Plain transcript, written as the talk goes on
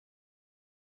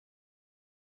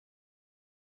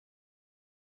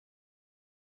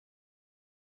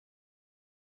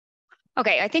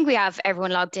Okay, I think we have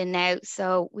everyone logged in now,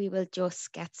 so we will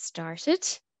just get started.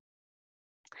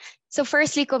 So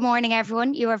firstly, good morning,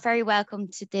 everyone. You are very welcome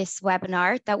to this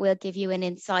webinar that will give you an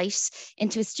insight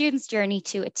into a student's journey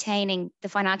to attaining the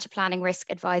Financial Planning Risk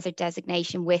Advisor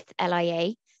designation with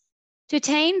LIA. To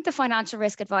attain the Financial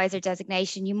Risk Advisor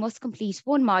designation, you must complete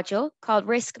one module called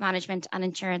Risk Management and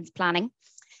Insurance Planning.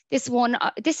 This is one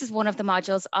of the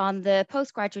modules on the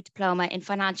Postgraduate Diploma in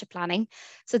Financial Planning.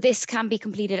 So this can be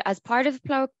completed as part of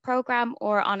the programme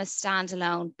or on a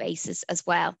standalone basis as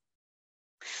well.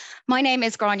 My name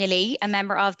is Grania Lee, a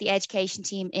member of the education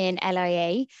team in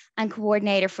LIA and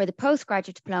coordinator for the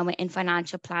Postgraduate Diploma in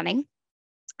Financial Planning.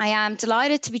 I am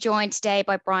delighted to be joined today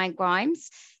by Brian Grimes,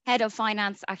 Head of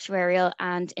Finance, Actuarial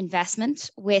and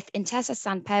Investment with Intesa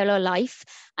Sanpaolo Life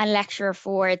and lecturer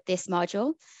for this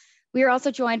module. We are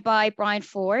also joined by Brian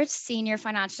Ford, Senior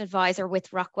Financial Advisor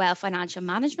with Rockwell Financial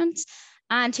Management,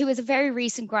 and who is a very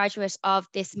recent graduate of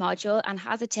this module and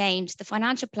has attained the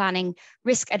Financial Planning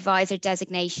Risk Advisor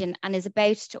designation and is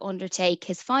about to undertake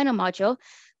his final module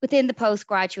within the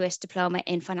Postgraduate Diploma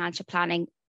in Financial Planning,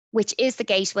 which is the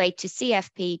gateway to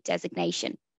CFP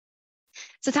designation.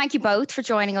 So thank you both for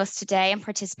joining us today and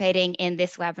participating in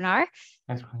this webinar.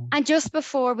 Thanks. And just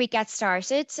before we get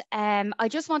started, I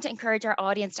just want to encourage our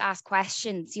audience to ask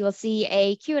questions. You will see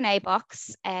a Q&A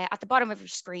box at the bottom of your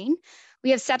screen. We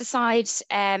have set aside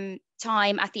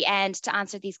time at the end to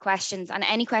answer these questions, and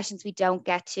any questions we don't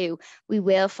get to, we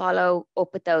will follow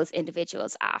up with those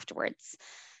individuals afterwards.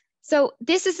 So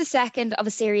this is the second of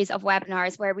a series of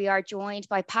webinars where we are joined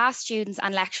by past students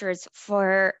and lecturers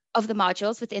of the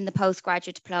modules within the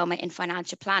Postgraduate Diploma in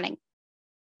Financial Planning.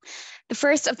 The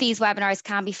first of these webinars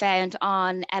can be found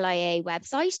on LIA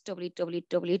website,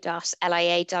 www.lia.ie.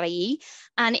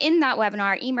 And in that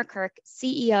webinar, Emer Kirk,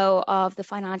 CEO of the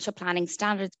Financial Planning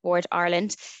Standards Board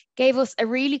Ireland, gave us a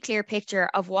really clear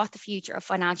picture of what the future of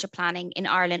financial planning in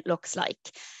Ireland looks like.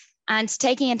 And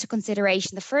taking into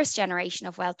consideration the first generation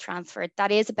of wealth transfer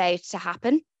that is about to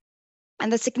happen,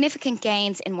 and the significant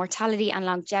gains in mortality and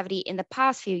longevity in the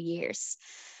past few years.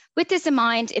 With this in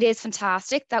mind, it is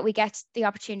fantastic that we get the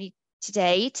opportunity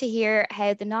today to hear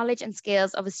how the knowledge and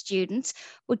skills of a student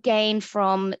would gain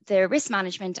from the risk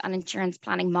management and insurance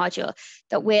planning module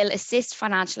that will assist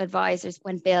financial advisors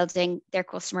when building their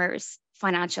customers'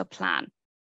 financial plan.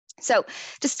 So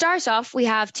to start off, we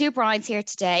have two Brians here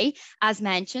today, as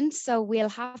mentioned, so we'll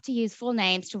have to use full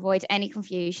names to avoid any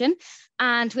confusion.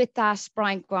 And with that,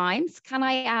 Brian Grimes, can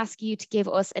I ask you to give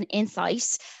us an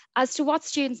insight as to what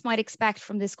students might expect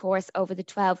from this course over the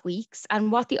 12 weeks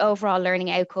and what the overall learning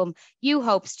outcome you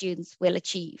hope students will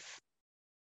achieve?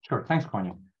 Sure, thanks,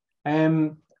 Grania.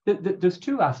 There's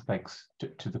two aspects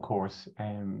to the course.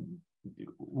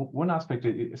 One aspect,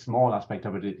 a small aspect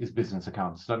of it, is business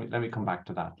accounts. Let me come back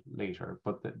to that later.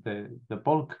 But the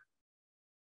bulk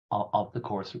of the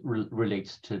course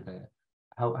relates to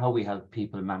how we help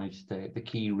people manage the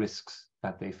key risks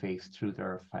that they face through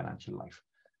their financial life.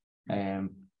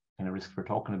 And the risks we're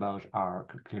talking about are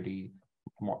clearly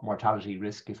mortality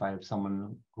risk if I have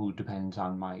someone who depends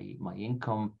on my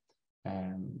income,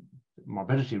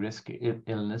 morbidity risk,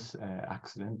 illness,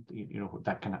 accident,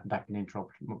 that can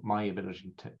interrupt my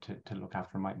ability to look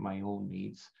after my own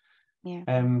needs. Yeah.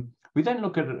 We then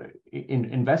look at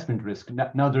investment risk.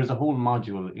 Now there's a whole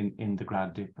module in the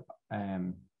grad dip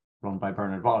run by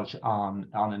Bernard Walsh on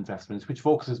investments, which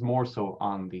focuses more so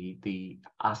on the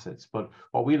assets. But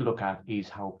what we'll look at is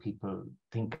how people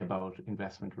think about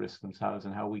investment risk themselves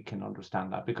and how we can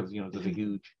understand that, because there's a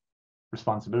huge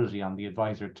responsibility on the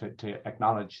advisor to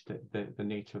acknowledge the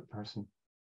nature of the person.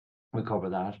 We'll cover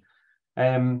that.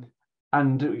 And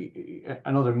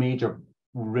another major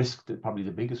risk, probably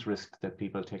the biggest risk that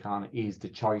people take on, is the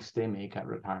choice they make at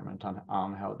retirement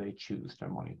on how they choose their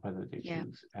money, whether they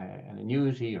choose an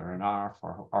annuity or an ARF,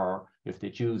 or if they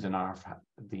choose an ARF,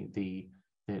 the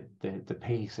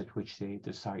pace at which they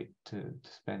decide to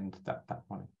spend that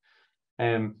money.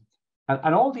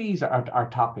 And all these are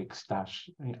topics that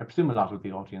I presume a lot of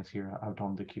the audience here have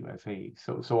done the QFA.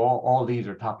 So all these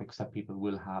are topics that people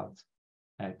will have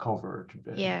covered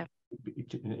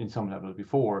in some level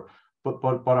before.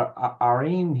 But our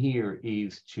aim here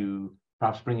is to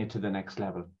perhaps bring it to the next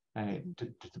level.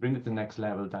 To bring it to the next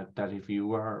level, that if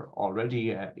you are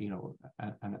already a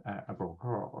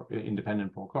broker or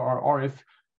independent broker, or if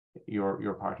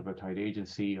you're part of a tied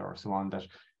agency or so on, that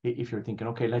if you're thinking,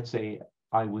 okay, let's say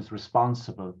I was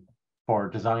responsible for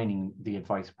designing the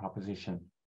advice proposition.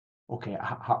 Okay,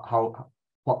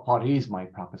 what is my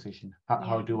proposition?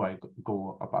 How do I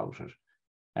go about it?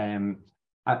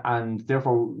 And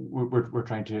therefore, we're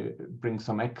trying to bring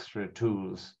some extra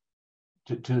tools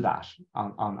to that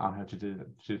on how to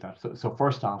do that. So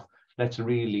first off, let's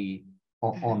really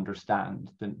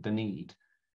understand the need.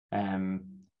 And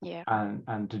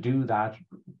to do that,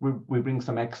 we bring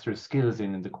some extra skills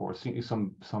in the course,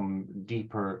 some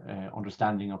deeper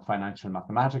understanding of financial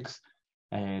mathematics.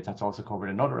 That's also covered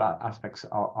in other aspects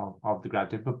of the grad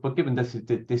dip. But given this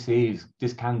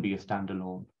can be a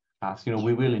standalone class,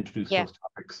 we will introduce those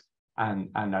topics, and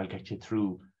I'll get you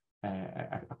through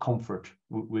a comfort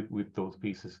with those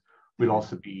pieces. We'll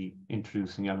also be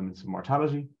introducing elements of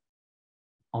mortality,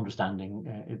 understanding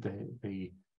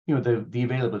the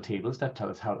available tables that tell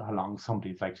us how long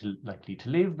somebody's likely to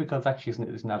live, because actually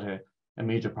it's not a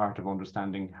major part of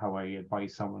understanding how I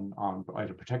advise someone on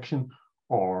either protection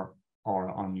or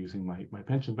on using my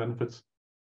pension benefits,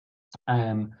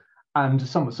 and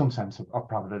some sense of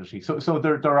probability. So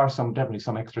there are definitely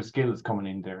some extra skills coming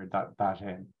in there that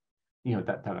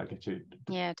I'll get you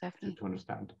definitely to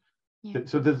understand.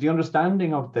 So there's the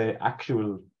understanding of the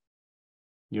actual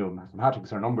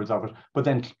mathematics or numbers of it, but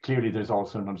then clearly there's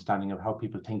also an understanding of how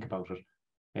people think about it.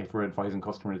 If we're advising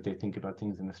customers, they think about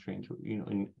things in a strange,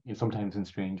 sometimes in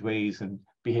strange ways, and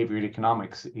behavioral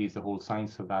economics is the whole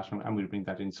science of that, and we'll bring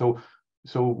that in. So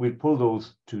we'll pull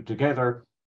those two together,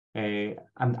 and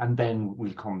then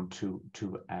we'll come to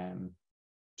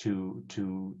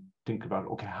think about,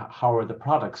 okay, how are the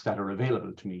products that are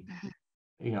available to me?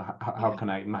 How can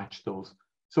I match those?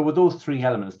 So with those three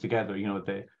elements together,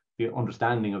 the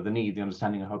understanding of the need, the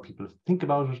understanding of how people think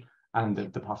about it, and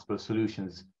the possible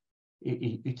solutions,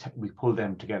 we pull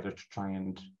them together to try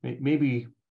and maybe,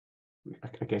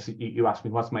 I guess you asked me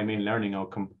what's my main learning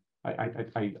outcome. I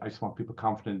just want people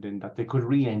confident in that they could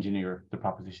re-engineer the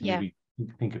proposition, maybe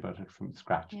think about it from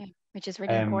scratch. Yeah, which is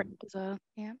really important as well.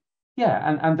 Yeah.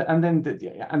 Yeah, and then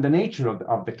the nature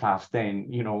of the class, then,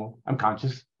 I'm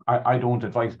conscious. I don't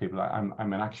advise people. I'm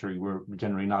an actuary. We're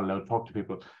generally not allowed to talk to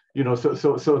people. So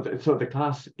the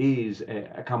class is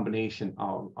a combination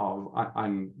of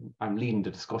I'm leading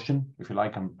the discussion, if you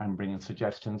like. I'm bringing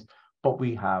suggestions, but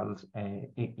we have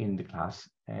in the class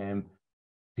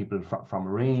people from a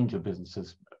range of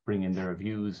businesses bring in their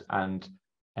views, and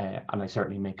I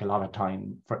certainly make a lot of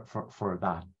time for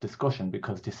that discussion,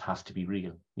 because this has to be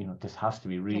real. This has to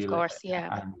be real. Of course,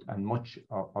 yeah. And much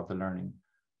of the learning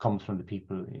comes from the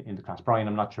people in the class. Brian,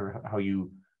 I'm not sure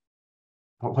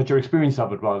what your experience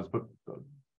of it was, but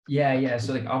yeah.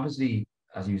 So obviously,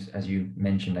 as you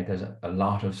mentioned, there's a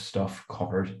lot of stuff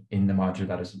covered in the module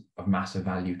that is of massive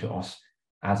value to us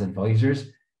as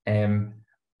advisors.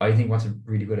 I think what's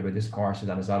really good about this course is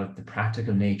that a lot of the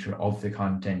practical nature of the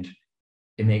content,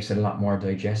 it makes it a lot more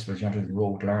digestible. You don't have to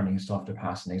rote learning stuff to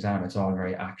pass an exam. It's all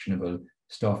very actionable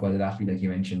stuff, whether that be, like you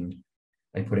mentioned,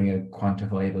 like putting a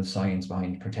quantifiable science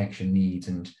behind protection needs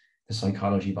and the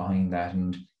psychology behind that,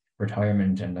 and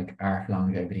retirement and like ARP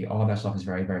longevity. All that stuff is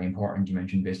very, very important. You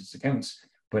mentioned business accounts,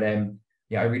 but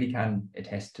I really can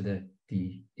attest to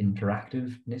the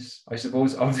interactiveness, I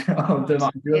suppose, of the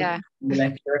module, the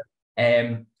lecture.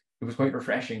 It was quite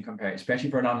refreshing compared,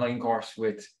 especially for an online course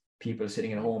with people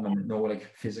sitting at home and no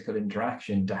physical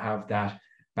interaction, to have that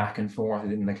back and forth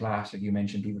within the class. Like you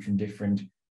mentioned, people from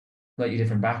slightly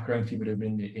different backgrounds, people who have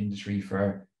been in the industry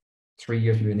for 3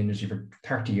 years, people in the industry for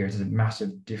 30 years. There's a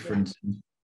massive difference in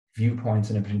viewpoints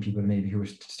and everything. People maybe who were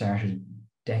started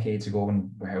decades ago and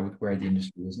where the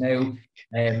industry is now.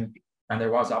 And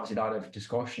there was obviously a lot of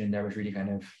discussion, and there was really kind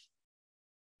of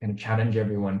challenge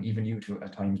everyone, even you two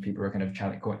at times. People were kind of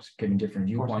giving different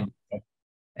viewpoints.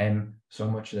 So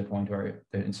much to the point where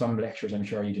in some lectures, I'm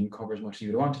sure you didn't cover as much as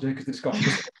you would want to do because the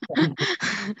discussion was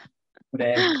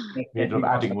but we ended up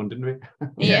adding one, didn't we?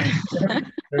 Yeah.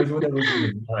 There was one that was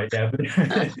right there, but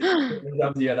there was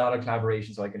obviously a lot of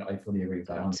collaboration, so I fully agree with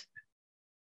that.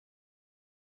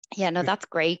 Yeah, no, that's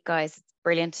great, guys. It's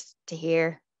brilliant to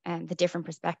hear the different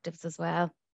perspectives as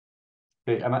well.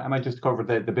 Okay, I might just cover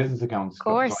the business accounts. Of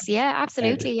course, yeah,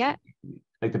 absolutely, yeah.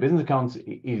 Like the business accounts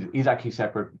is actually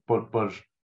separate, but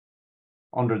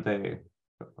under the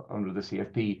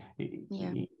CFP,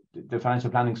 the Financial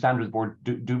Planning Standards Board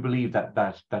do believe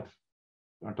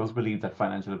does believe that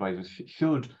financial advisors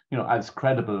should, as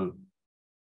credible,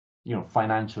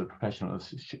 financial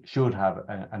professionals should have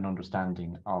an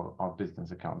understanding of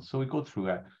business accounts. So we go through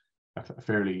a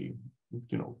fairly,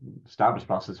 established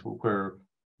process where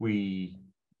we,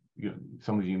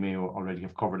 some of you may already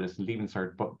have covered this in Leaving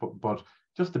Cert, but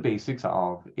just the basics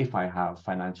of, if I have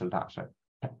financial data,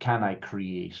 can I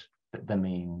create the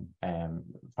main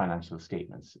financial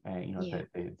statements?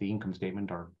 The income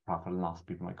statement, or profit and loss,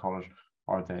 people might call it,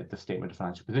 or the statement of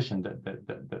financial position,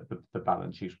 the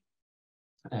balance sheet,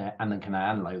 and then can I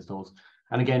analyze those?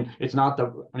 And again, it's not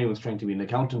that anyone's trying to be an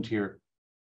accountant here,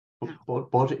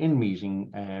 but in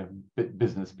meeting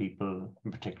business people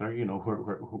in particular, you know,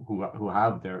 who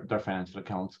have their financial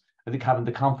accounts, I think having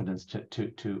the confidence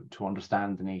to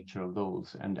understand the nature of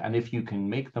those, and if you can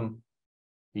make them,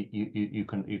 you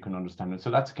can understand it.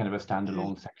 So that's kind of a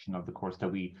standalone section of the course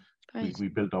that we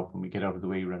build up and we get out of the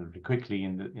way relatively quickly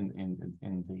in the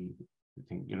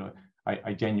thing. You know,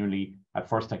 I genuinely, at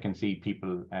first I can see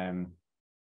people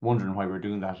wondering why we're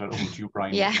doing that. I don't know, you,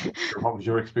 Brian. Yeah. What was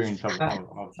your experience of that?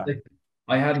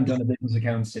 I hadn't done a business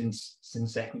account since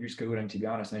secondary school, and to be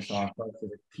honest, I saw a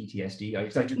bit of PTSD.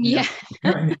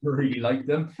 I never really liked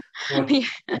them. But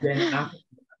then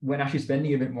when actually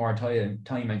spending a bit more time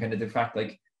and kind of the fact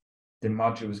like the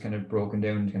module was kind of broken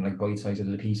down to kind of like bite-sized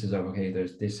little pieces of, okay,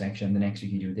 there's this section, the next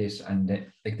week you do this, and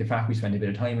like the fact we spent a bit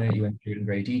of time in it, you went through it in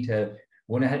great detail,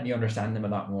 one, it helped me understand them a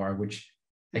lot more, which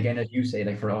again, as you say,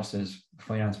 like for us as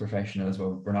finance professionals,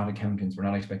 well, we're not accountants, we're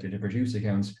not expected to produce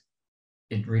accounts.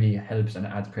 It really helps and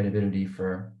adds credibility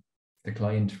for the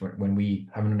client when we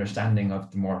have an understanding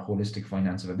of the more holistic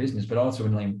finance of a business, but also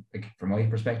in line, like from my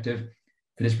perspective,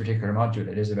 for this particular module,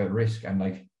 it is about risk and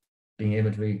like being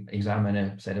able to examine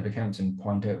a set of accounts and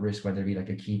point out risk, whether it be like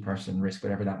a key person risk,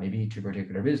 whatever that may be to a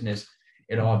particular business,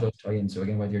 it all does tie in. So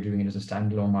again, whether you're doing it as a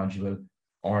standalone module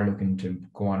or looking to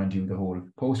go on and do the whole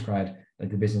postgrad, like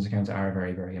the business accounts are a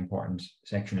very, very important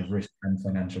section of risk and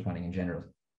financial planning in general.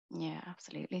 Yeah,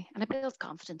 absolutely. And it builds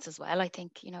confidence as well, I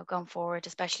think, you know, going forward,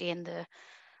 especially in the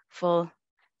full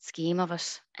scheme of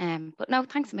it. But no,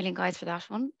 thanks a million, guys, for that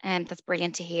one. That's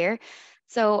brilliant to hear.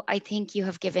 So I think you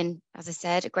have given, as I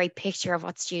said, a great picture of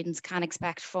what students can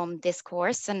expect from this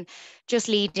course. And just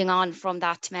leading on from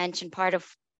that to mention, part of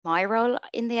my role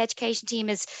in the education team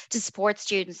is to support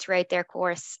students throughout their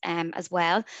course as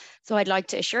well. So I'd like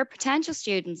to assure potential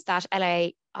students that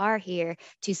LIA are here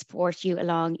to support you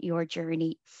along your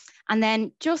journey. And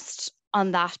then just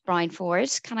on that, Brian Ford,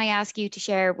 can I ask you to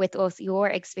share with us your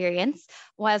experience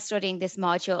while studying this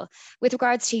module with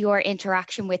regards to your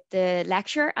interaction with the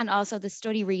lecturer and also the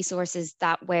study resources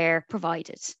that were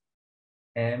provided?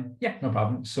 Yeah, no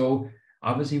problem. So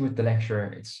obviously with the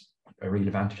lecturer, it's a real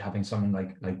advantage having someone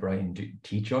like Brian to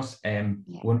teach us.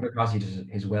 One, because he does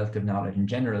his wealth of knowledge in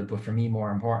general, but for me,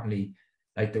 more importantly,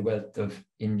 like the wealth of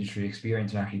industry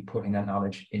experience and actually putting that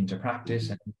knowledge into practice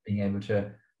and being able to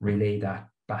relay that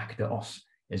back to us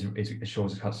it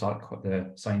shows us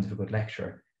the signs of a good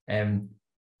lecturer.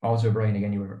 Also, Brian,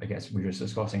 again, I guess we were just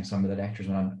discussing some of the lectures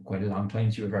went on quite a long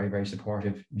time, so you were very, very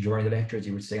supportive during the lectures.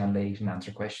 You would stay on late and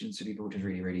answer questions to people, which is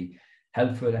really, really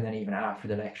helpful. And then even after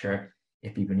the lecture,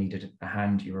 if people needed a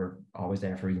hand, you were always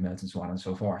there for emails and so on and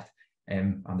so forth.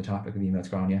 On the topic of emails,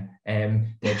 Grania,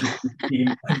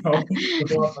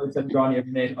 before I said Grania,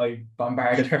 I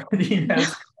bombarded her with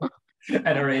emails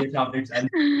and array of topics, and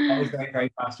always very,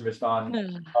 very fast to respond,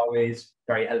 always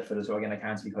very helpful as well. Again, I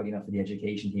can't speak high enough for the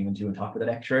education team and to on top of the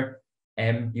lecture.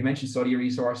 You mentioned study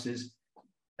resources.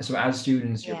 So as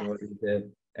students, you're provided with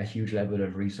a huge level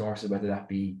of resources, whether that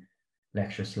be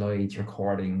lecture slides,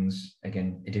 recordings,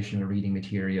 again, additional reading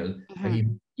material, like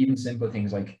even simple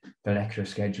things like the lecture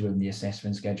schedule and the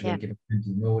assessment schedule, giving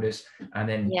plenty of notice, and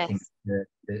then the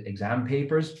exam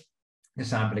papers, the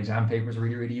sample exam papers are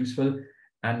really, really useful.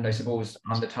 And I suppose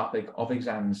on the topic of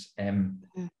exams,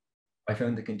 I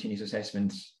found the continuous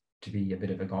assessments to be a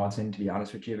bit of a godsend, to be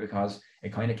honest with you, because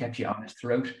it kind of kept you honest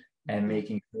throughout and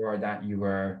making sure that you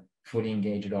were fully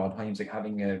engaged at all times, like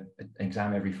having an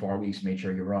exam every 4 weeks, made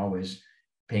sure you were always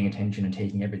paying attention and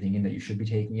taking everything in that you should be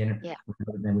taking in,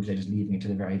 rather than just leaving it to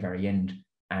the very, very end.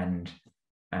 And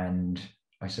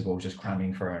I suppose just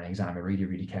cramming for an exam, it really,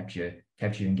 really kept you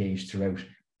engaged throughout.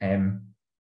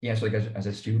 So like as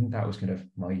a student, that was kind of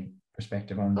my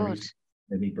perspective on the reason.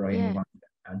 Maybe Brian would want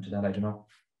to add to that, I don't know.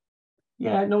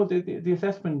 Yeah, no, the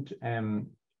assessment,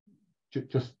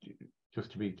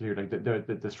 just to be clear, like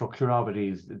the structure of it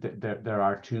is there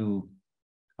are two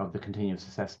of the continuous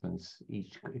assessments,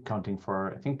 each accounting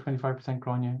for, I think, 25%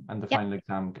 Grania, and the final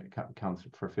exam counts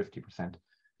for 50%.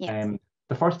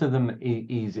 The first of them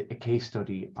is a case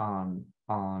study on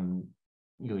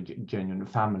genuine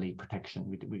family protection.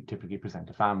 We typically present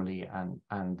a family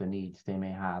and the needs they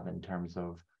may have in terms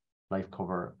of life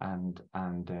cover and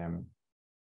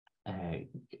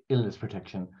illness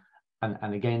protection,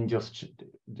 and again, just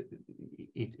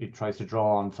it tries to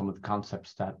draw on some of the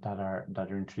concepts that are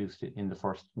introduced in the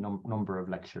first number of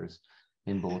lectures,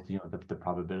 in both the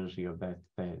probability of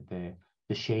the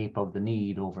shape of the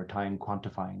need over time,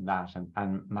 quantifying that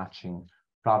and matching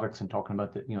products and talking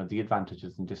about the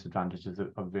advantages and disadvantages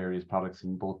of various products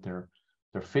in both their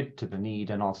fit to the need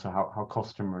and also how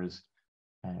customers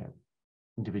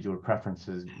individual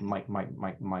preferences might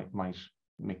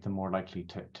make them more likely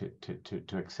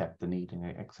to accept the need and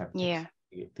accept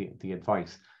the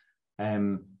advice.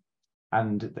 And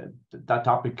that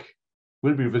topic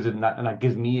will be revisited, and that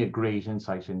gives me a great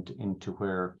insight into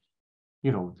where,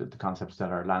 you know, the concepts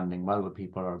that are landing well with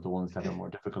people are the ones that are more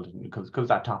difficult, because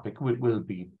that topic will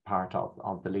be part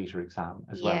of the later exam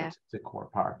as well. It's a core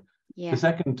part. The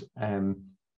second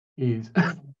is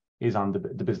is on the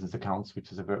business accounts,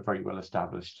 which is a very well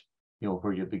established, you know,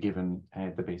 where you'll be given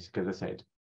the basic, as I said,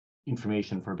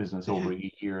 information for business over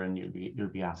a year, and you'll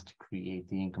be asked to create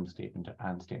the income statement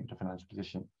and statement of financial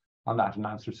position on that and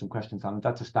answer some questions on it.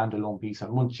 That's a standalone piece,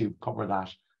 and once you cover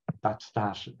that, that's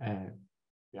that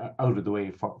out of the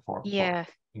way for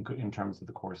in terms of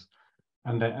the course.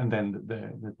 And then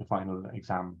the final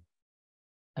exam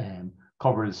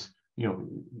covers, you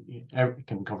know,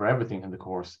 can cover everything in the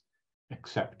course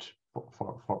except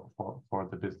for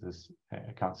the business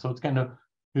account. So it's kind of,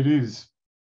 it is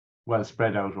well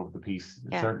spread out over the piece.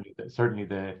 Certainly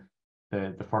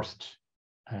the first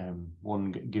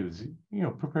one gives, you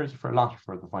know, prepares you for a lot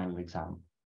for the final exam.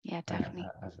 Yeah, definitely.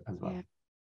 As well.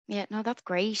 Yeah, no, that's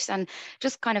great. And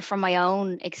just kind of from my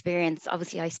own experience,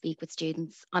 obviously I speak with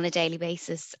students on a daily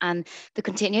basis, and the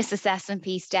continuous assessment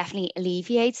piece definitely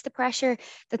alleviates the pressure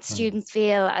that students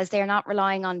feel, as they're not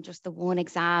relying on just the one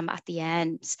exam at the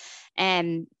end.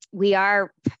 We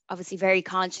are obviously very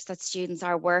conscious that students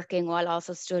are working while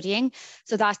also studying,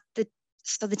 so that the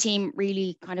team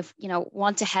really kind of, you know,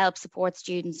 want to help support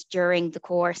students during the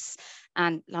course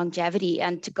and longevity,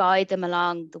 and to guide them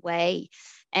along the way.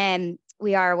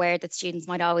 We are aware that students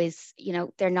might always, you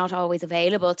know, they're not always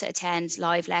available to attend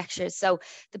live lectures. So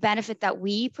the benefit that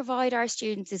we provide our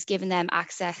students is giving them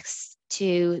access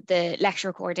to the lecture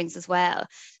recordings as well.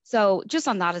 So just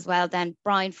on that as well then,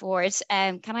 Brian Ford,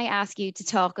 can I ask you to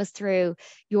talk us through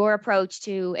your approach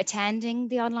to attending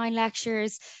the online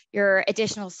lectures, your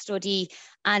additional study,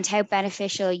 and how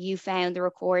beneficial you found the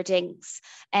recordings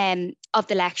of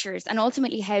the lectures, and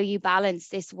ultimately how you balance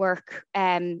this work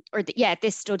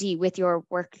this study with your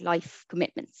work-life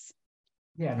commitments?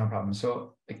 Yeah, no problem.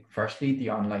 So firstly, the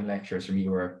online lectures for me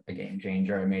were a game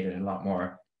changer. I made it a lot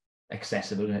more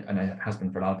accessible, and it has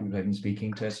been for a lot of people I've been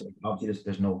speaking to. So obviously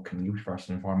there's no commute first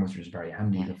and foremost, which is very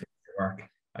handy. You can finish your work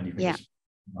and you can just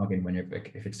log in when you're,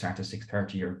 if it starts at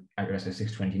 6:30 or at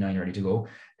 6:29 ready to go.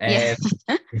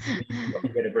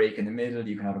 You get a break in the middle,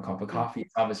 you can have a cup of coffee.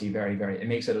 It's obviously it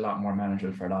makes it a lot more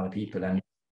manageable for a lot of people, and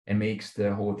it makes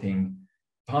the whole thing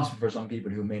possible for some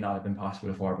people who may not have been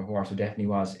possible for before. So definitely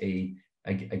was a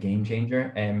game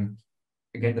changer.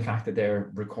 Again, the fact that they're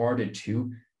recorded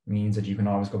too means that you can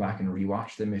always go back and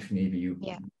rewatch them if maybe you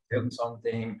filmed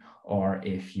something, or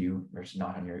if you're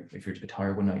just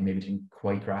tired one night, maybe didn't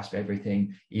quite grasp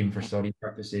everything, even for study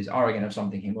purposes, or again, if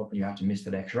something came up and you have to miss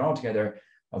the lecture altogether,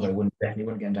 although I definitely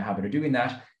wouldn't get into the habit of doing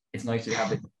that, it's nice to have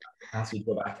the capacity to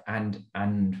go back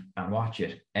and watch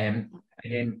it.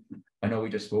 Again, I know we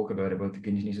just spoke about the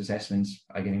continuous assessments,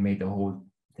 again, made the whole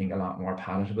thing a lot more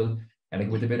palatable. And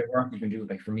like with a bit of work, you can do,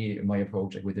 like for me, my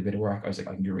approach, like with a bit of work, I was like,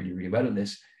 I can do really, really well in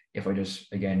this if I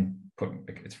just, again,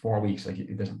 it's 4 weeks. Like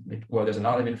there's a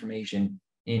lot of information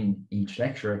in each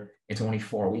lecture. It's only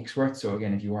 4 weeks worth. So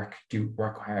again, if you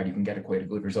work hard, you can get quite a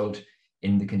good result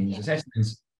in the continuous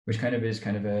assessments, which kind of is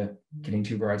a killing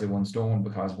two birds with one stone,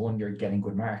 because one, you're getting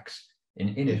good marks in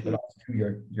it, but also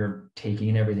two, you're taking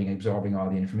in everything, absorbing all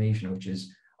the information, which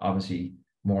is obviously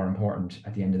more important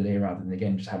at the end of the day, rather than,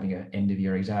 again, just having an end of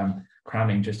year exam,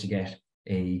 cramming just to get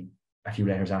a few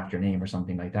letters after your name or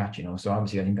something like that, you know. So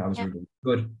obviously I think that was really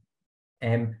good.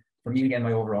 For me, again,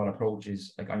 my overall approach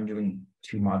is like I'm doing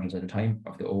 2 modules at a time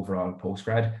of the overall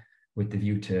postgrad, with the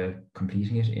view to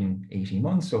completing it in 18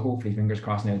 months. So hopefully, fingers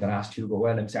crossed, now the last 2 go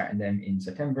well, I'm starting them in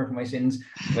September for my sins.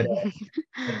 But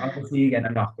obviously, again,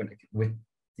 I'm not going to, with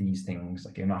these things,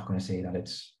 like I'm not going to say that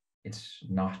it's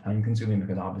not time consuming,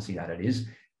 because obviously that it is.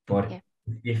 But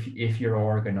if you're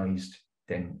organized,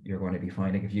 then you're going to be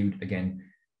fine. Like if you, again,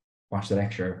 watch the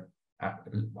lecture,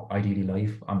 ideally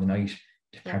live on the night,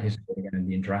 to participate again in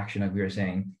the interaction, like we were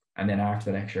saying, and then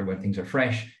after the lecture, when things are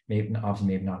fresh, maybe not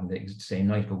on the same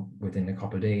night, but within a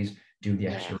couple of days, do the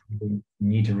extra. You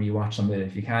need to rewatch some of it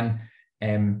if you can.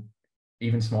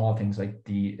 Even small things like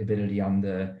the ability on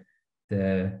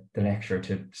the lecture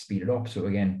to speed it up. So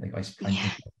again, like I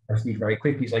speak very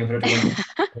quickly, so I can put it to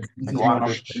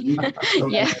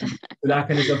so that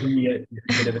kind of stuff can be a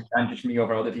bit of an advantage for me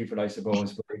over other people, I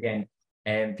suppose. But again,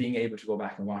 being able to go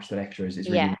back and watch the lectures is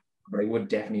really, but I would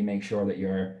definitely make sure that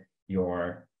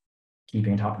you're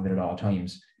keeping on top of it at all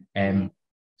times. So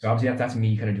obviously that's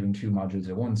me kind of doing 2 modules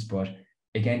at once. But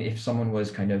again, if someone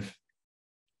was kind of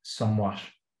somewhat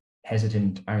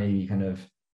hesitant or maybe kind of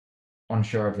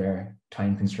unsure of their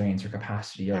time constraints or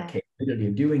capacity or capability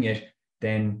of doing it,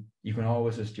 then you can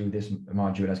always just do this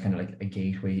module as kind of like a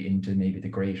gateway into maybe the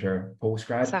greater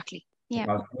postgrad. Exactly.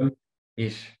 Yeah.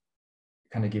 It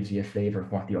kind of gives you a flavor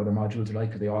of what the other modules are like,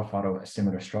 because they all follow a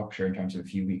similar structure in terms of a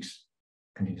few weeks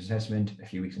continuous assessment, a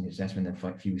few weeks continuous assessment,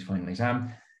 then a few weeks final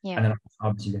exam. Yeah. And then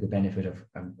obviously you get the benefit of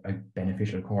a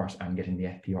beneficial course and getting the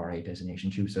FPRA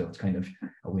designation too. So it's kind of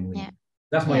a win-win. Yeah.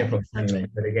 That's my approach anyway.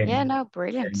 But again, yeah, no,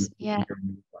 brilliant. Yeah.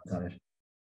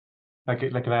 Like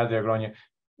an ad there, Grania.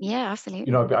 Yeah, absolutely.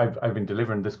 You know, I've been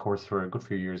delivering this course for a good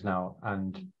few years now,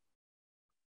 and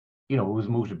you know, it was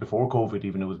mooted before COVID.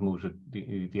 Even it was mooted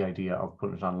the idea of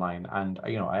putting it online, and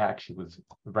you know, I actually was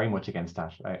very much against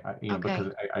that.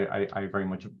 Because I very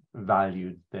much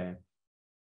valued the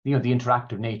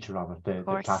interactive nature of it, the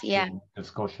classroom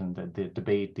discussion, the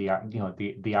debate, the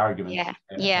argument.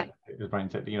 As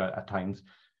Brian said, at times.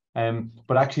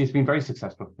 But actually, it's been very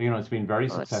successful. It's been very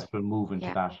successful moving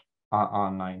to that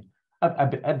online.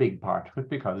 A big part of it,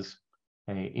 because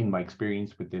in my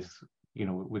experience with this,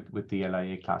 with the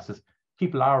LIA classes,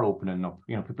 people are opening up.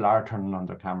 People are turning on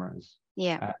their cameras.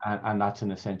 Yeah. And that's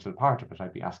an essential part of it.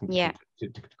 I'd be asking people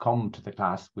to come to the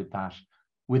class with that,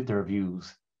 with their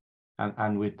views,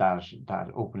 and with that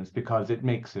openness, because it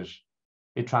makes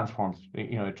it transforms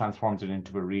it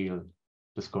into a real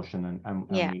discussion, and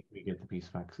we get the piece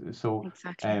back. So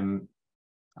exactly.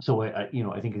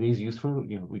 I think it is useful.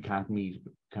 We can't make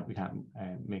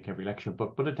every lecture,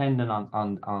 but attending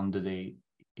on the day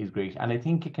is great, and I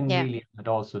think it can really add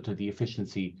also to the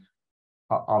efficiency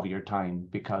of your time,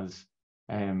 because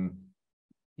in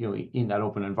that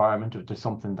open environment, if there's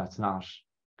something that's not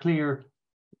clear,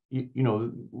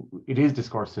 it is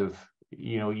discursive.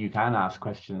 You can ask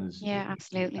questions. Yeah,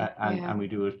 absolutely. And we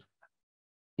do it.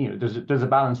 There's a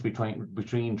balance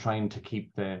between trying to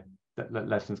keep the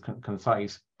lessons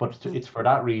concise, but it's for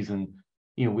that reason.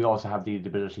 We also have the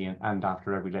ability, and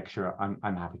after every lecture,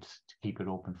 I'm happy to keep it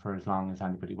open for as long as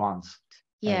anybody wants.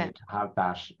 To have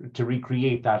that, to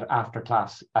recreate that after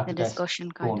class at the discussion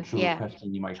desk, going through a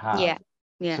question you might have.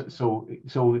 So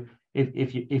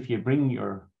if you bring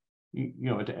your,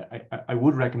 I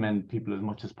would recommend people as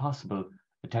much as possible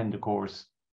attend the course,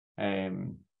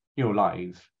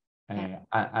 live,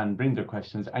 and bring their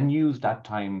questions, and use that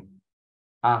time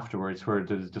afterwards, where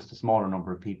there's just a smaller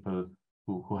number of people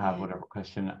who have whatever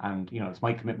question. And it's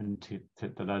my commitment to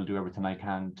that I'll do everything I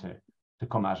can to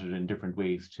come at it in different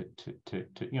ways, to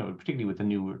particularly with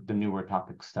the newer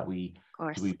topics that we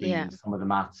bring in. Some of the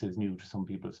maths is new to some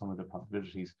people, some of the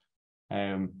possibilities.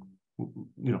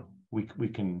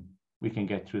 We can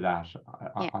get through that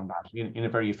on that in a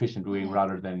very efficient way,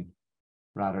 rather than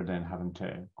having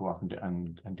to go off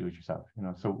and do it yourself.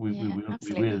 So we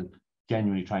will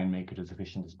genuinely try and make it as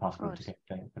efficient as possible to get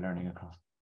the learning across.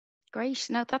 Great.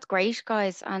 No, that's great,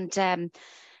 guys. And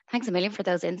thanks a million for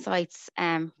those insights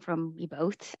from you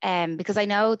both. Because I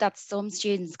know that some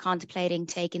students contemplating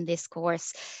taking this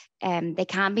course, they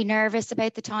can be nervous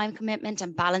about the time commitment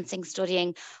and balancing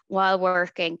studying while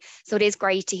working. So it is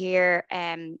great to hear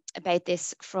about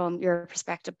this from your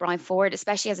perspective, Brian Ford,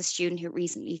 especially as a student who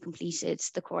recently completed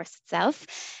the course itself.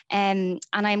 And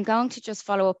I'm going to just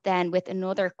follow up then with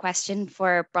another question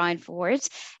for Brian Ford.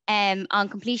 On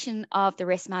completion of the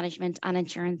risk management and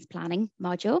insurance planning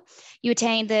module, you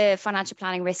attained the financial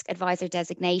planning risk advisor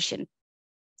designation.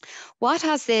 What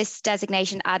has this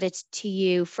designation added to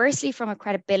you, firstly, from a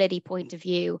credibility point of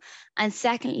view? And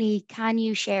secondly, can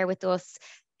you share with us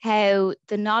how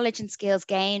the knowledge and skills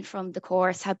gained from the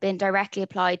course have been directly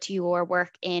applied to your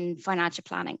work in financial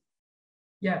planning?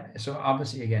 Yeah, so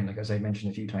obviously, again, like as I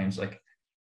mentioned a few times,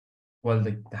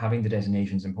 having the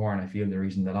designation is important. I feel the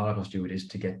reason that a lot of us do it is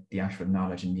to get the actual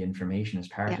knowledge and the information as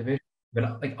part of it.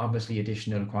 But obviously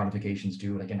additional qualifications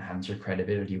do enhance your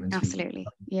credibility when speaking.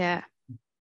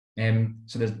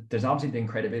 So there's obviously the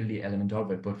credibility element of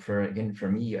it, but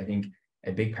for me, I think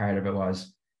a big part of it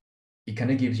was it kind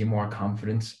of gives you more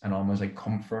confidence and almost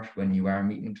comfort when you are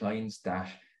meeting clients that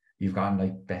you've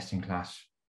gotten best in class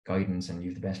guidance and you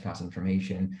have the best class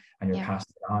information, and you're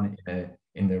passing it on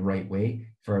in the right way.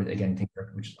 For things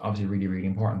which is obviously really, really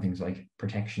important, things like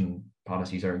protection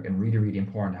policies are really, really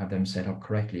important to have them set up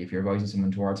correctly. If you're advising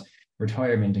someone towards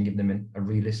retirement and give them a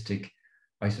realistic,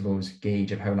 I suppose,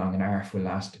 gauge of how long an ARF will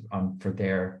last for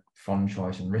their fund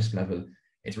choice and risk level,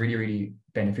 it's really, really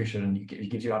beneficial, and it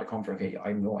gives you a lot of comfort. Okay,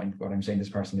 I know what I'm saying, this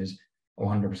person is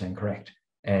 100% correct,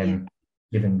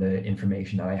 given the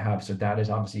information that I have. So that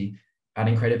is obviously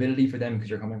adding credibility for them, because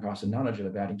you're coming across the knowledge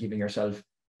of that and giving yourself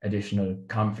additional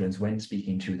confidence when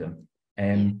speaking to them.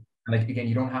 And again,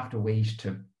 you don't have to wait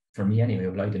to for me anyway,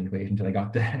 well, I didn't wait until I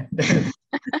got the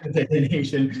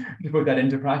designation to put that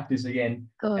into practice again.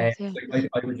 Good, yeah.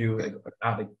 I would do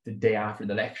like the day after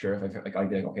the lecture, if I felt like I'd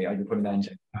be like, okay, I'd be putting that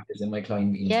into practice in my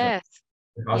client meetings. Yes.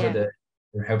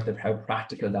 Because of how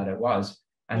practical that it was.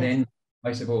 And then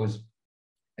I suppose,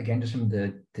 again, just from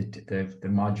the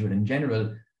module in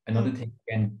general, another thing,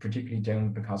 again, particularly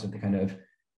down because of the kind of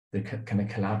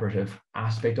collaborative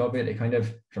aspect of it, it kind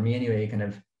of, for me anyway, kind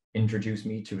of introduced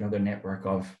me to another network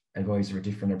of advisors with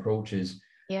different approaches.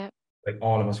 Yeah. Like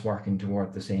all of us working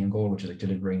toward the same goal, which is like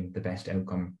delivering the best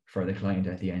outcome for the client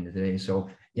at the end of the day. So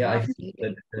I think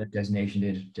that the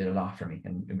designation did a lot for me,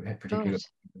 and particularly with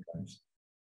clients.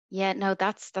 Yeah, no,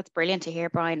 that's brilliant to hear,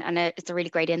 Brian, and it's a really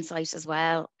great insight as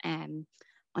well on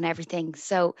everything.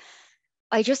 So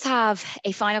I just have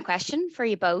a final question for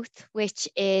you both, which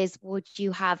is, would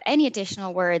you have any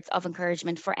additional words of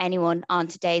encouragement for anyone on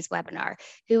today's webinar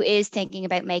who is thinking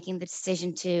about making the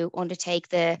decision to undertake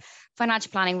the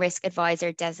Financial Planning Risk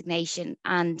Advisor designation?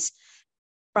 And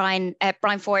Brian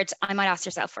Ford, I might ask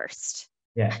yourself first.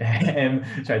 Yeah,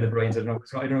 sorry, the Brian's, I don't know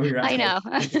who you're asking. I know.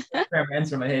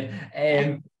 Answer in my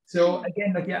head. So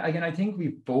again, I think we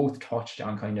both touched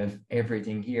on kind of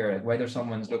everything here, like whether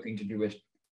someone's looking to do it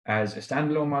as a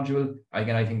standalone module.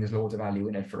 Again, I think there's loads of value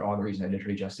in it for all the reasons I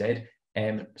literally just said.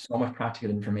 So much practical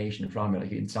information from it.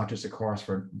 Like, it's not just a course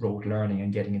for rote learning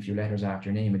and getting a few letters after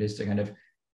your name. It is to kind of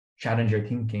challenge your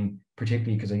thinking,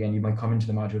 particularly because, again, you might come into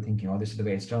the module thinking, oh, this is the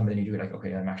way it's done, but then you do it like,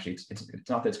 okay, I'm actually, it's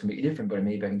not that it's completely different, but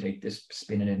maybe I can take this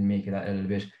spin in it and make it that a little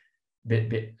bit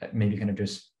maybe kind of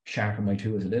just sharpen my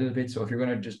tools a little bit. So if you're going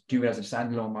to just do it as a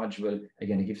standalone module,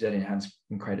 again, it gives you that enhanced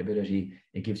credibility.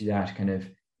 It gives you that kind of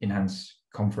enhanced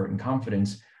comfort and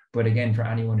confidence. But again, for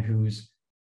anyone who's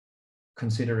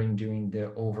considering doing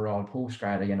the overall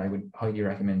postgrad, again, I would highly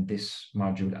recommend this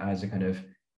module as a kind of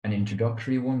an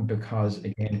introductory one, because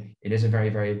again, it is a very,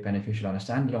 very beneficial on a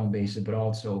standalone basis, but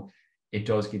also it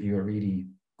does give you a really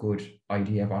good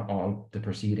idea of what all the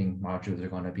preceding modules are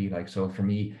going to be like. So for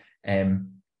me,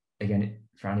 again,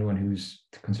 for anyone who's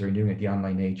considering doing it, the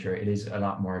online nature, it is a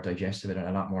lot more digestible and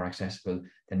a lot more accessible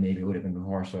than maybe it would have been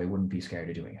before. So I wouldn't be scared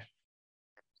of doing it.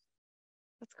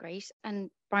 That's great.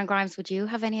 And Brian Grimes, would you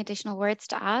have any additional words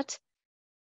to add?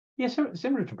 Yeah,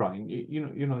 similar to Brian.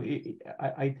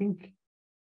 I think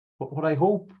what I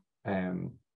hope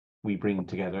we bring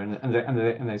together,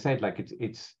 and I said, like,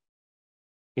 it's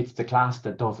the class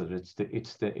that does it.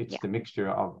 It's the mixture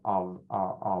of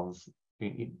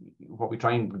what we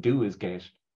try and do is get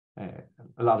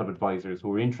a lot of advisors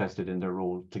who are interested in their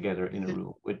role together in a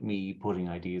room with me, putting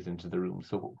ideas into the room.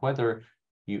 So whether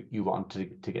you want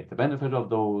to get the benefit of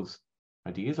those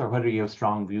ideas, or whether you have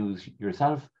strong views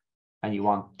yourself and you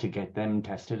want to get them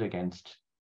tested against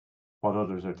what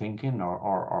others are thinking,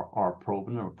 or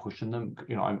probing or pushing them,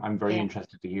 I'm very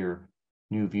interested to hear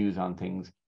new views on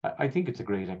things. I think it's a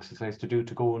great exercise to do,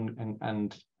 to go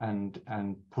and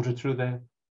put it through the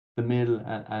mill,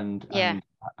 and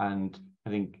I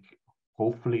think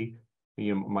hopefully,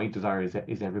 my desire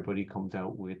is everybody comes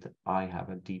out with, I have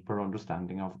a deeper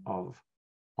understanding of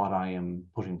what I am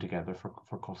putting together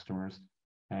for customers,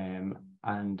 and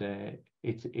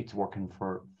it's working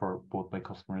for both my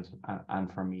customers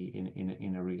and for me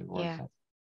in a real world sense.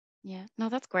 Yeah, no,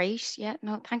 that's great. Yeah,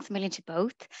 no, thanks a million to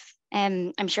both.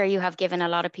 I'm sure you have given a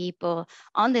lot of people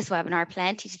on this webinar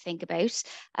plenty to think about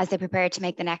as they prepare to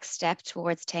make the next step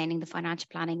towards attaining the Financial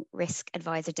Planning Risk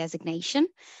Advisor designation.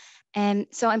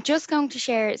 So I'm just going to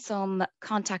share some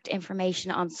contact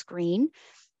information on screen.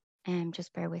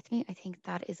 Just bear with me. I think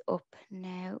that is up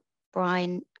now.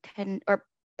 Brian or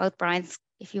both Brian's,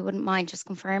 if you wouldn't mind just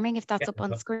confirming if that's up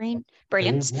on screen.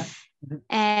 Brilliant.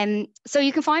 So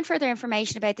you can find further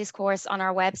information about this course on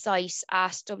our website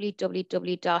at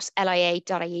www.lia.ie,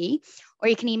 or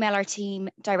you can email our team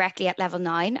directly at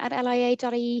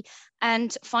level9@lia.ie.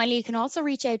 And finally, you can also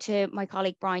reach out to my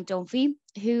colleague Brian Dunphy,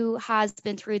 who has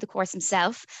been through the course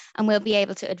himself and will be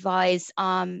able to advise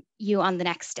you on the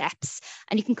next steps.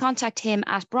 And you can contact him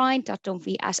at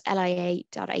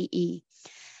brian.dunphy@lia.ie.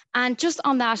 And just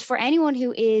on that, for anyone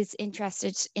who is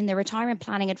interested in the Retirement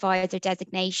Planning Advisor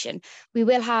designation, we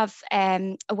will have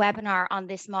a webinar on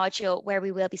this module where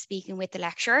we will be speaking with the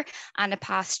lecturer and a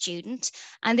past student.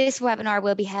 And this webinar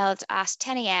will be held at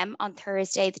 10 a.m. on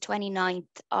Thursday, the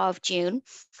 29th of June.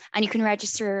 And you can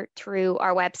register through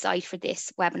our website for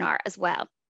this webinar as well.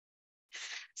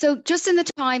 So just in the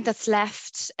time that's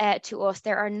left to us,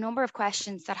 there are a number of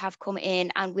questions that have come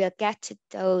in, and we'll get to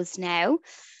those now.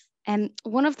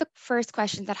 One of the first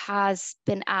questions that has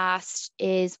been asked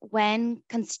is when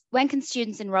can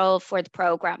students enroll for the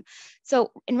programme?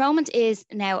 So enrolment is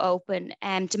now open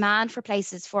and demand for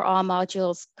places for all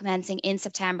modules commencing in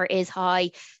September is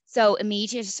high. So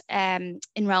immediate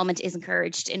enrolment is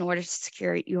encouraged in order to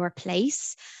secure your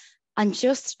place. And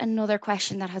just another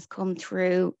question that has come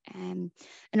through,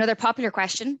 another popular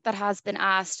question that has been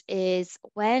asked is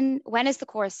when is the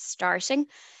course starting?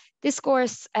 This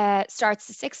course starts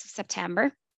the 6th of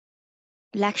September.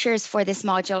 Lectures for this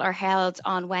module are held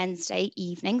on Wednesday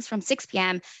evenings from 6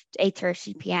 p.m. to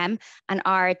 8:30 p.m. and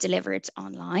are delivered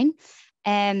online.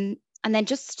 And then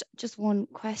just one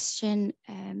question.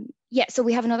 Yeah, so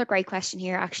we have another great question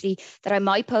here actually that I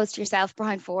might pose to yourself,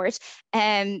 Brian, for it.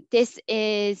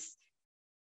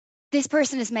 This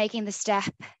person is making the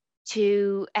step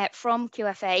from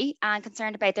QFA and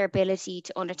concerned about their ability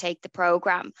to undertake the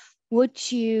programme. What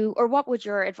would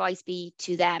your advice be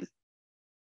to them?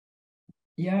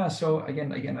 Yeah, so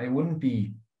again, I wouldn't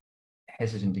be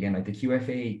hesitant. Again, like the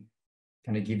QFA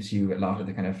kind of gives you a lot of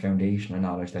the kind of foundational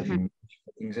knowledge that you need.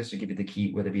 Things just to give you the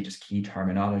key, whether it be just key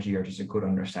terminology or just a good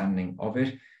understanding of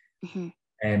it.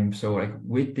 So like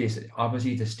with this,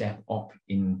 obviously the step up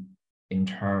in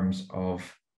terms of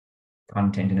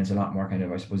content, and it's a lot more kind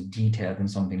of, I suppose, detailed than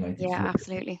something like the QFA.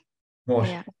 Absolutely.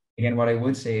 But again, what I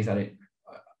would say is that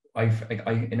I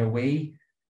in a way,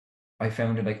 I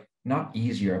found it like not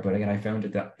easier, but again, I found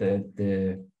it that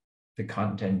the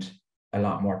content a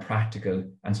lot more practical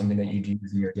and something that you do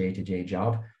in your day-to-day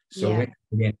job. So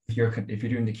again, if you're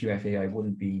doing the QFA, I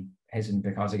wouldn't be hesitant,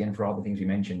 because again, for all the things we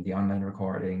mentioned, the online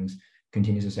recordings,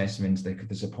 continuous assessments,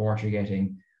 the support you're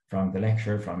getting from the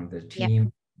lecturer, from the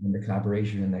team, and the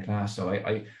collaboration in the class. So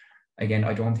I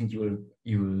don't think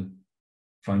you'll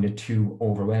find it too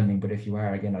overwhelming, but if you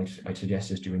are, again, I'd suggest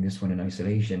just doing this one in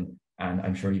isolation, and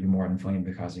I'm sure you'd be more than fine,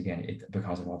 because again,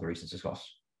 because of all the reasons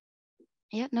discussed.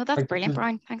 Yeah, no, that's brilliant,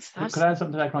 Brian. Thanks for that. Could I add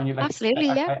something to that, Brian?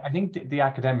 Absolutely, I think the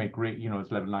academic rate,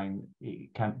 it's level 9,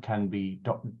 can be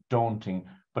daunting,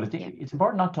 but I think it's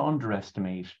important not to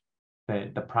underestimate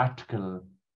the practical.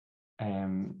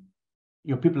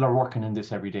 People are working in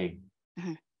this every day.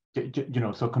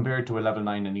 So compared to a level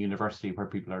 9 in a university where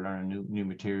people are learning new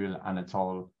material and it's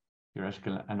all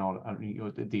theoretical and all,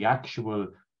 the actual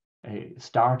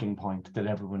starting point that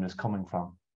everyone is coming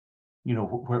from,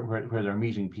 where they're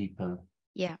meeting people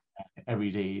every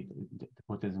day to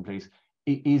put this in place,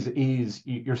 is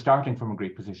you're starting from a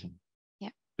great position.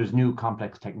 There's new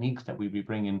complex techniques that we'll be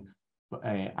bringing,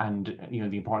 and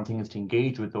the important thing is to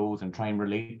engage with those and try and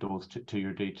relate those to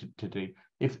your day-to-day.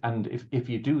 If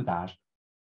you do that,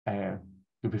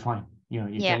 you'll be fine.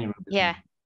 Genuinely.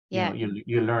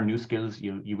 You'll learn new skills.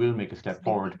 You will make a step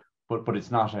forward, but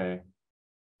it's not a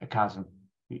chasm.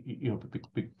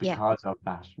 Because of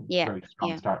that very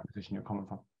strong start position you're coming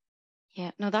from.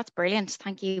 Yeah, no, that's brilliant.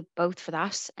 Thank you both for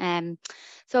that.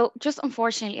 So just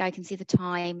unfortunately, I can see the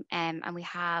time, and we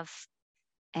have.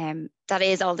 That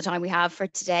is all the time we have for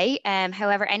today.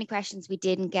 However, any questions we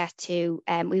didn't get to,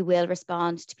 we will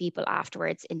respond to people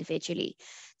afterwards individually.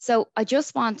 So I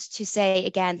just want to say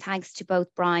again, thanks to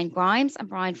both Brian Grimes and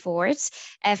Brian Ford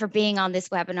for being on this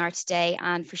webinar today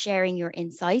and for sharing your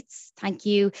insights. Thank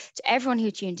you to everyone who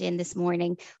tuned in this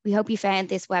morning. We hope you found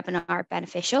this webinar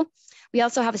beneficial. We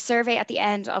also have a survey at the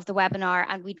end of the webinar,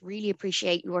 and we'd really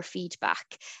appreciate your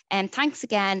feedback. Thanks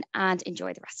again, and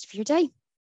enjoy the rest of your day.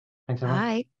 Thanks, everyone.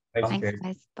 Bye. Thanks,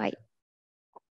 guys. Bye.